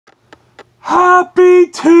Happy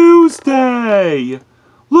Tuesday,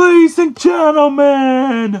 ladies and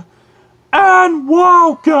gentlemen, and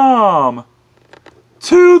welcome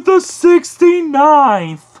to the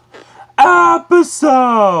 69th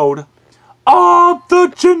episode of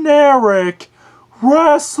the Generic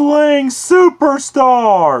Wrestling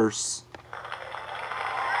Superstars.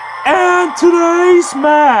 And today's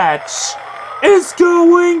match is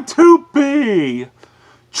going to be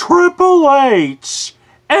Triple H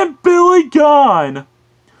and Billy Gunn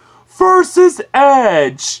versus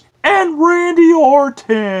Edge and Randy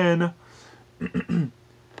Orton. The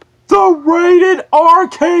Rated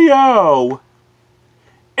RKO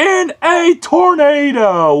in a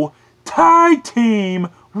Tornado Tag Team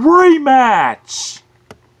Rematch.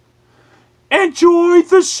 Enjoy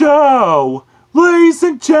the show, ladies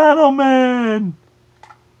and gentlemen.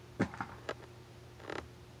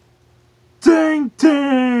 Ding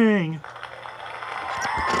ding.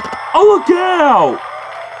 Oh, look out!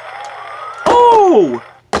 Oh!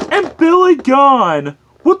 And Billy Gunn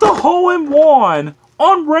with the hole-in-one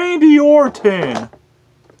on Randy Orton.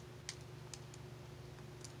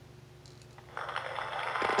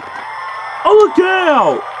 Oh, look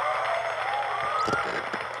out!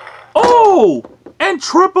 Oh! And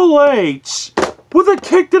Triple H with a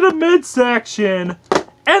kick to the midsection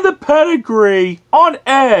and the pedigree on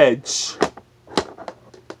Edge.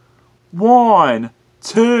 1,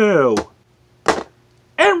 2.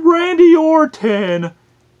 And Randy Orton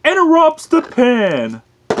interrupts the pin.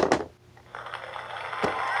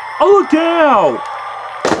 Oh, look out!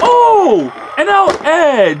 Oh! And now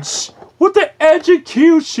Edge with the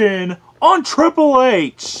execution on Triple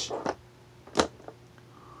H.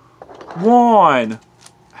 1,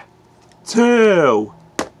 2.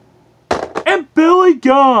 And Billy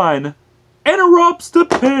Gunn interrupts the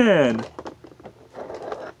pin.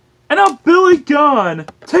 And now Billy Gunn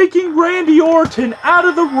taking Randy Orton out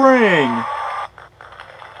of the ring.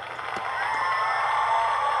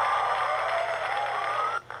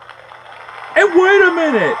 And wait a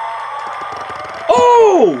minute.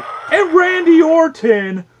 Oh! And Randy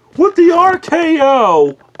Orton with the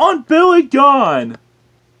RKO on Billy Gunn.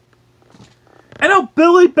 And now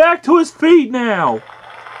Billy back to his feet now.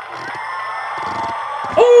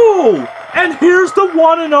 Oh! And here's the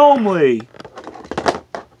one and only.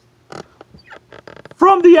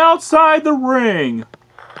 From the outside the ring.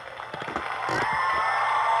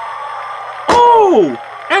 Oh!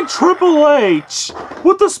 And Triple H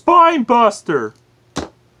with the spine buster.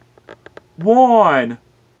 1,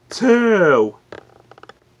 2.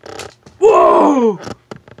 Whoa!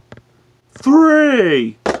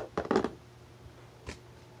 3.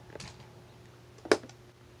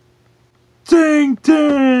 Ding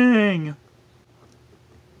ding!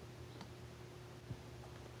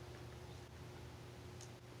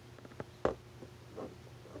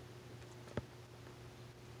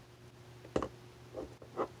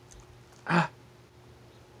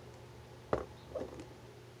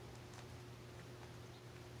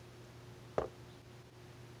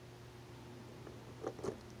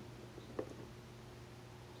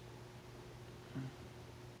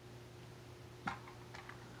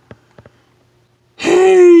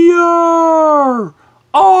 Here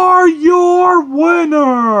are your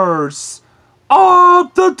winners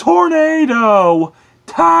of the Tornado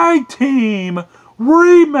Tag Team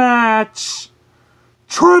Rematch,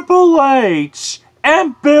 Triple H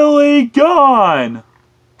and Billy Gunn.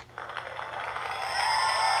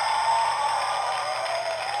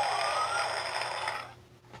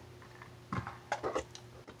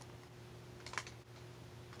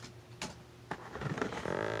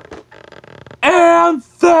 And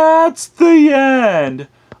that's the end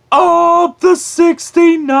of the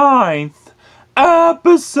 69th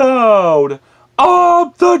episode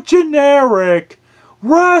of the Generic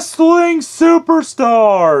Wrestling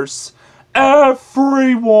Superstars.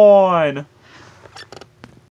 Everyone,